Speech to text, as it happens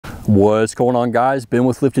What's going on, guys? Ben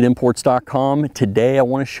with liftedimports.com. Today I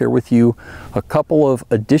want to share with you a couple of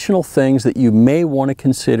additional things that you may want to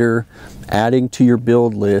consider adding to your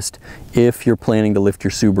build list if you're planning to lift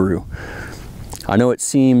your Subaru. I know it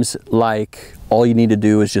seems like all you need to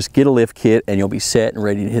do is just get a lift kit and you'll be set and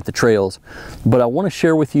ready to hit the trails, but I want to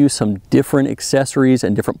share with you some different accessories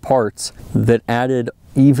and different parts that added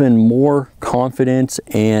even more confidence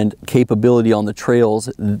and capability on the trails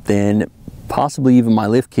than possibly even my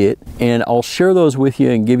lift kit, and I'll share those with you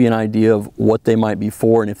and give you an idea of what they might be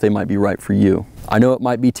for and if they might be right for you. I know it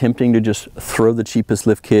might be tempting to just throw the cheapest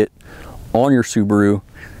lift kit on your Subaru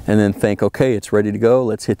and then think, okay, it's ready to go,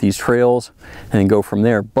 let's hit these trails and then go from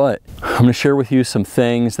there. But I'm going to share with you some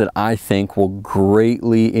things that I think will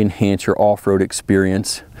greatly enhance your off-road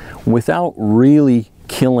experience without really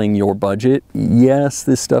killing your budget. Yes,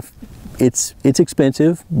 this stuff, it's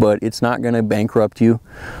expensive, but it's not going to bankrupt you.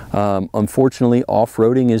 Unfortunately,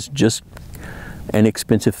 off-roading is just an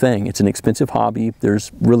expensive thing. It's an expensive hobby.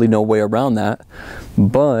 There's really no way around that.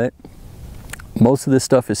 But most of this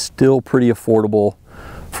stuff is still pretty affordable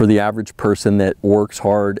for the average person that works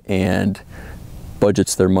hard and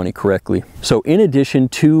budgets their money correctly. So in addition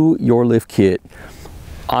to your lift kit,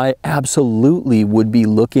 I absolutely would be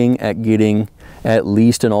looking at getting at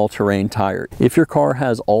least an all-terrain tire. If your car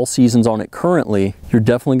has all seasons on it currently, you're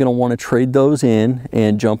definitely going to want to trade those in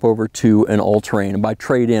and jump over to an all-terrain. And by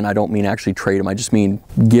trade in, I don't mean actually trade them, I just mean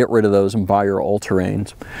get rid of those and buy your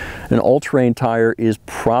all-terrains. An all-terrain tire is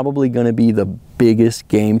probably going to be the biggest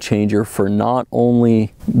game changer for not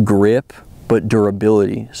only grip but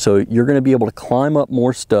durability. So you're going to be able to climb up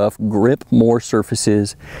more stuff, grip more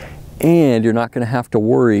surfaces, and you're not going to have to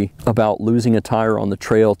worry about losing a tire on the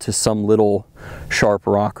trail to some little sharp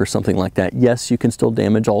rock or something like that. Yes, you can still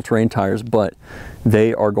damage all-terrain tires, but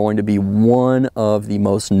they are going to be one of the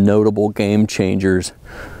most notable game changers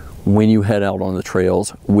when you head out on the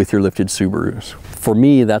trails with your lifted Subarus. For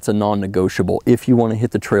me, that's a non-negotiable. If you want to hit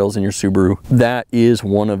the trails in your Subaru, that is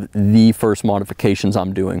one of the first modifications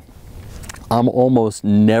I'm doing. I'm almost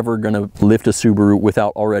never gonna lift a Subaru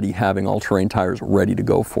without already having all-terrain tires ready to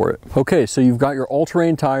go for it. Okay, so you've got your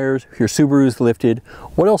all-terrain tires, your Subaru's lifted.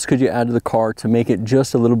 What else could you add to the car to make it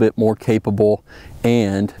just a little bit more capable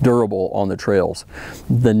and durable on the trails?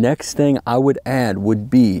 The next thing I would add would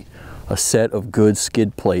be a set of good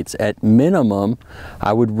skid plates. At minimum,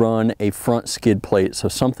 I would run a front skid plate, so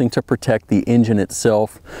something to protect the engine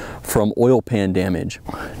itself from oil pan damage.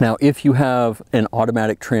 Now, if you have an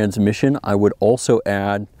automatic transmission, I would also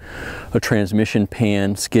add a transmission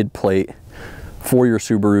pan skid plate for your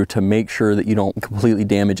Subaru to make sure that you don't completely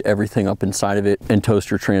damage everything up inside of it and toast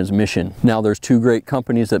your transmission. Now, there's two great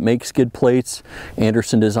companies that make skid plates.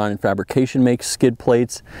 Anderson Design and Fabrication makes skid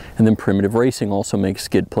plates, and then Primitive Racing also makes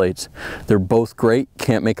skid plates. They're both great.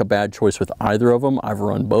 Can't make a bad choice with either of them. I've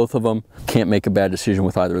run both of them. Can't make a bad decision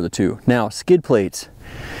with either of the two. Now, skid plates,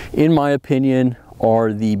 in my opinion,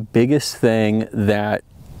 are the biggest thing that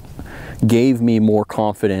gave me more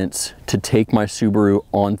confidence to take my Subaru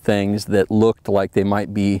on things that looked like they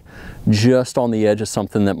might be just on the edge of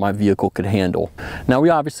something that my vehicle could handle. Now, we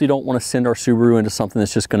obviously don't want to send our Subaru into something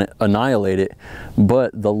that's just going to annihilate it,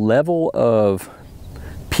 but the level of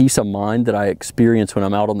peace of mind that I experience when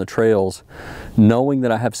I'm out on the trails, knowing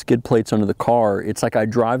that I have skid plates under the car, it's like I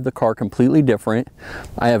drive the car completely different.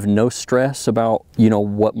 I have no stress about,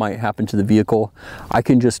 what might happen to the vehicle. I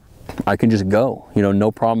can just go,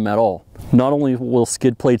 no problem at all. Not only will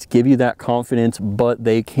skid plates give you that confidence, but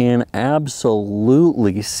they can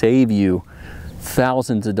absolutely save you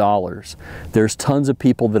thousands of dollars. There's tons of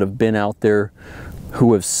people that have been out there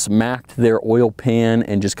who have smacked their oil pan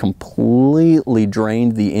and just completely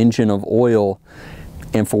drained the engine of oil,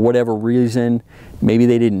 and for whatever reason, maybe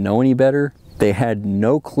they didn't know any better. They had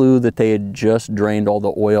no clue that they had just drained all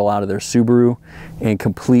the oil out of their Subaru and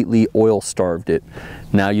completely oil starved it.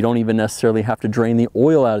 Now, you don't even necessarily have to drain the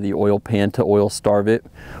oil out of the oil pan to oil starve it.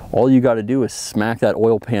 All you got to do is smack that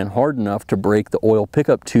oil pan hard enough to break the oil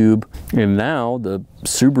pickup tube, and now the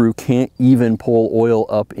Subaru can't even pull oil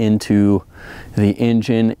up into the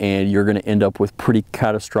engine, and you're going to end up with pretty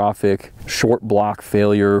catastrophic short block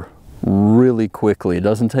failure really quickly. It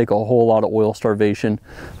doesn't take a whole lot of oil starvation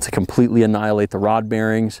to completely annihilate the rod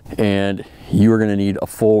bearings, and you are going to need a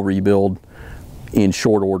full rebuild in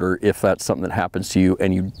short order if that's something that happens to you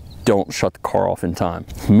and you don't shut the car off in time.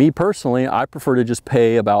 Me personally, I prefer to just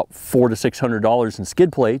pay about $400 to $600 in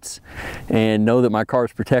skid plates and know that my car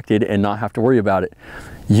is protected and not have to worry about it.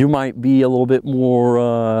 You might be a little bit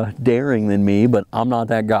more daring than me, but I'm not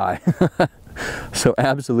that guy. So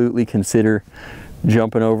absolutely consider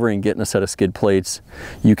jumping over and getting a set of skid plates.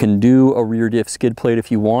 You can do a rear diff skid plate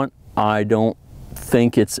if you want. I don't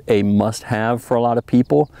think it's a must-have for a lot of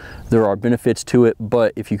people. There are benefits to it,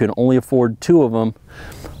 but if you can only afford 2 of them,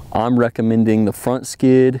 I'm recommending the front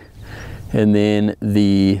skid and then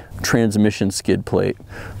the transmission skid plate.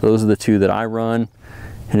 Those are the 2 that I run,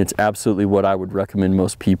 and it's absolutely what I would recommend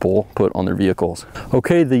most people put on their vehicles.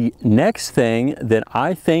 Okay, the next thing that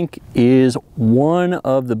I think is one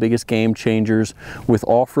of the biggest game changers with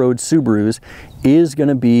off-road Subarus is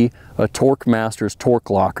gonna be a Torq Masters torque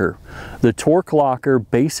locker. The torque locker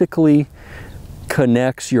basically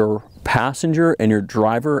connects your passenger and your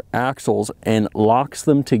driver axles and locks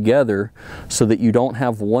them together so that you don't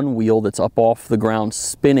have one wheel that's up off the ground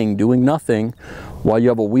spinning, doing nothing, while you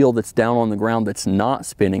have a wheel that's down on the ground that's not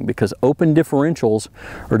spinning, because open differentials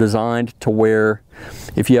are designed to where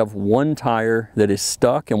if you have one tire that is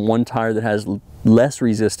stuck and one tire that has less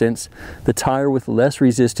resistance, the tire with less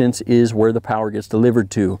resistance is where the power gets delivered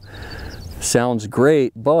to. Sounds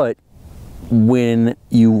great, but when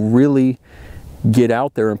you really get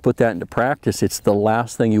out there and put that into practice, it's the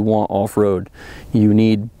last thing you want off-road. You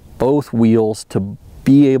need both wheels to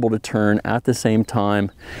be able to turn at the same time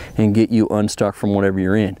and get you unstuck from whatever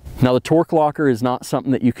you're in. Now, the torque locker is not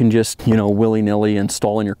something that you can just, you know, willy-nilly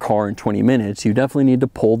install in your car in 20 minutes. You definitely need to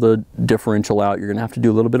pull the differential out. You're gonna have to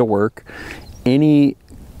do a little bit of work. Any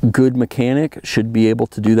good mechanic should be able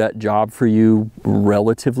to do that job for you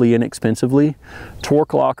relatively inexpensively.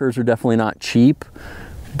 Torque lockers are definitely not cheap,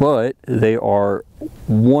 but they are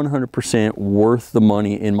 100% worth the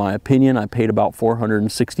money in my opinion. I paid about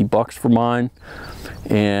 460 bucks for mine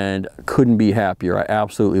and couldn't be happier. I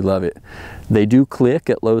absolutely love it. They do click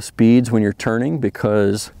at low speeds when you're turning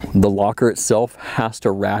because the locker itself has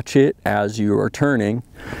to ratchet as you are turning.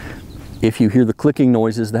 If you hear the clicking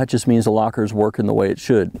noises, that just means the locker is working the way it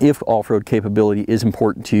should. If off-road capability is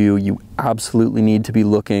important to you, you absolutely need to be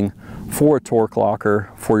looking for a torque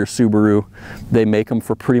locker for your Subaru. They make them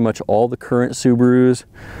for pretty much all the current Subarus.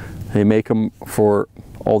 They make them for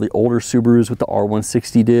all the older Subarus with the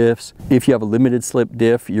R160 diffs. If you have a limited slip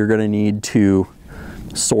diff, you're gonna need to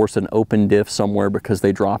source an open diff somewhere because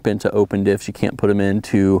they drop into open diffs. You can't put them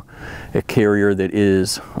into a carrier that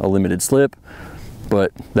is a limited slip,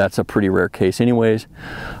 but that's a pretty rare case anyways.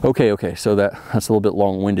 Okay, so that's a little bit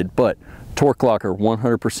long-winded, but torque locker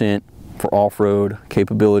 100% for off-road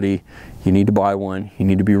capability. You need to buy one, you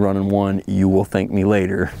need to be running one, you will thank me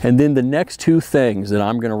later. And then the next 2 things that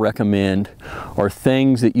I'm gonna recommend are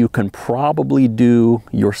things that you can probably do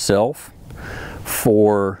yourself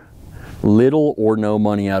for little or no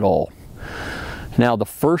money at all. Now, the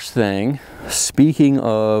first thing, speaking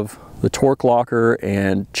of the torque locker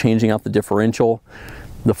and changing out the differential,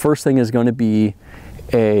 the first thing is going to be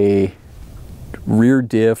a rear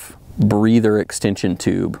diff breather extension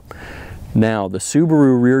tube. Now, the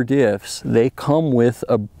Subaru rear diffs, they come with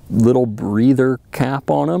a little breather cap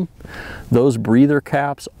on them. Those breather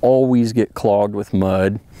caps always get clogged with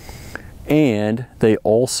mud, and they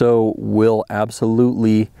also will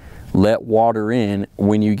absolutely let water in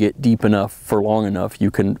when you get deep enough for long enough. You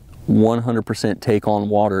can 100% take on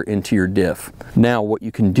water into your diff. Now, what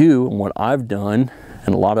you can do, and what I've done,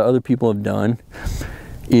 and a lot of other people have done,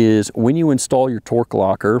 is when you install your torque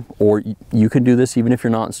locker, or you can do this even if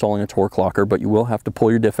you're not installing a torque locker, but you will have to pull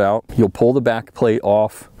your diff out. You'll pull the back plate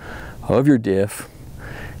off of your diff,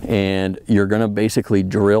 and you're gonna basically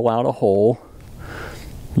drill out a hole.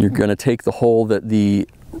 You're gonna take the hole that the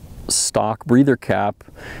stock breather cap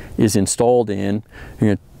is installed in.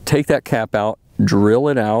 You're gonna take that cap out, drill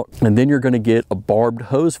it out, and then you're going to get a barbed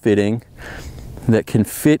hose fitting that can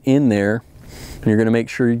fit in there. And you're going to make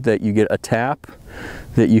sure that you get a tap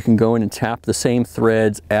that you can go in and tap the same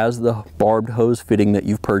threads as the barbed hose fitting that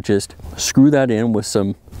you've purchased. Screw that in with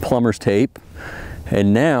some plumber's tape,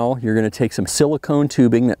 and now you're going to take some silicone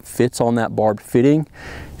tubing that fits on that barbed fitting,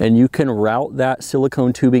 and you can route that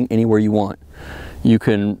silicone tubing anywhere you want. You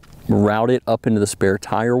can route it up into the spare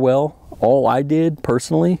tire well. All I did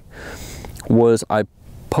personally was I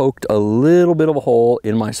poked a little bit of a hole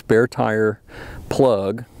in my spare tire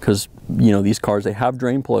plug, because you know these cars, they have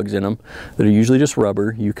drain plugs in them that are usually just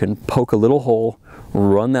rubber. You can poke a little hole,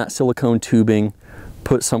 run that silicone tubing,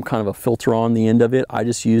 put some kind of a filter on the end of it. I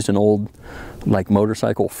just used an old like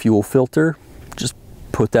motorcycle fuel filter, just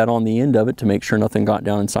put that on the end of it to make sure nothing got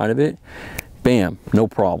down inside of it. Bam, no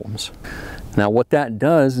problems. Now what that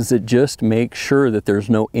does is it just makes sure that there's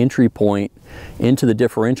no entry point into the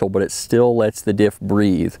differential, but it still lets the diff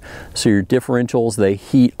breathe. So your differentials, they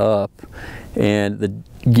heat up, and the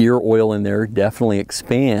gear oil in there definitely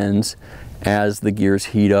expands as the gears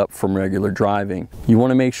heat up from regular driving. You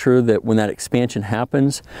want to make sure that when that expansion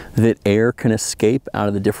happens, that air can escape out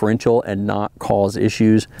of the differential and not cause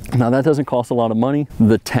issues. Now that doesn't cost a lot of money.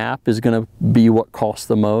 The tap is going to be what costs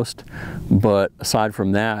the most, but aside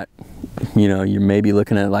from that, you know, you may be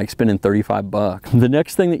looking at like spending 35 bucks. The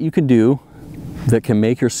next thing that you can do that can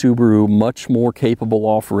make your Subaru much more capable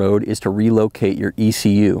off-road is to relocate your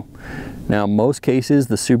ECU. Now, in most cases,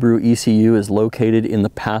 the Subaru ECU is located in the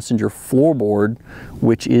passenger floorboard,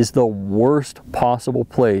 which is the worst possible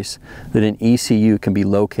place that an ECU can be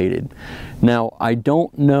located. Now, I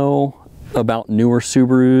don't know about newer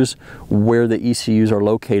Subarus where the ECUs are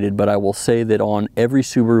located, but I will say that on every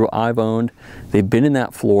Subaru I've owned, they've been in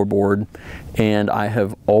that floorboard, and I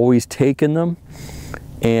have always taken them.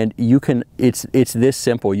 And you can, it's this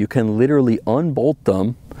simple. You can literally unbolt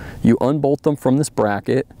them. You unbolt them from this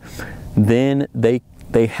bracket, then they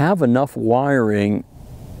have enough wiring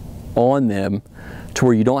on them to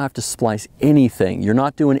where you don't have to splice anything. You're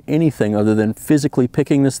not doing anything other than physically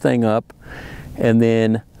picking this thing up. And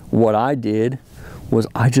then what I did was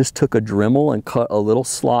I just took a Dremel and cut a little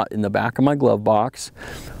slot in the back of my glove box,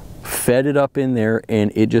 fed it up in there,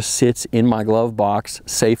 and it just sits in my glove box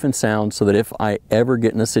safe and sound, so that if I ever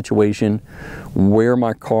get in a situation where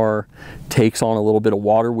my car takes on a little bit of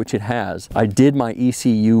water, which it has. I did my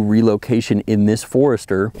ECU relocation in this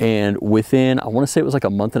Forester, and within, I want to say it was like a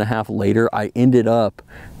month and a half later, I ended up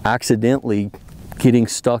accidentally getting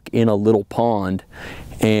stuck in a little pond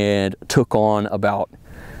and took on about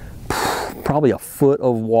probably a foot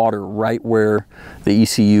of water right where the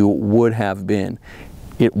ECU would have been.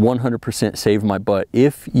 It 100% saved my butt.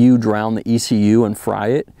 If you drown the ECU and fry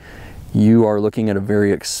it, you are looking at a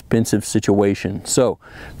very expensive situation. So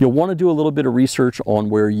you'll want to do a little bit of research on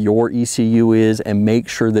where your ECU is and make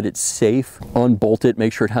sure that it's safe. Unbolt it,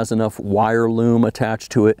 make sure it has enough wire loom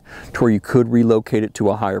attached to it to where you could relocate it to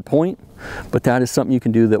a higher point. But that is something you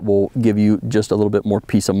can do that will give you just a little bit more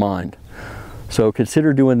peace of mind. So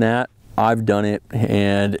consider doing that. I've done it,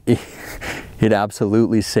 and it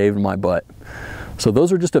absolutely saved my butt. So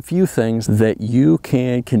those are just a few things that you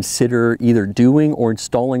can consider either doing or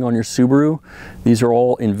installing on your Subaru. These are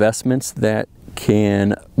all investments that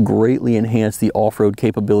can greatly enhance the off-road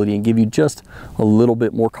capability and give you just a little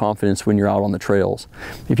bit more confidence when you're out on the trails.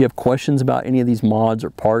 If you have questions about any of these mods or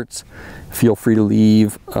parts, feel free to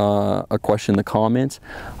leave a question in the comments.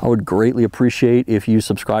 I would greatly appreciate if you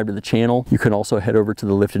subscribe to the channel. You can also head over to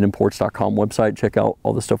the liftedimports.com website, check out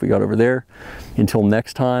all the stuff we got over there. Until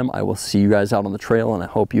next time, I will see you guys out on the trail, and I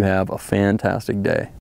hope you have a fantastic day.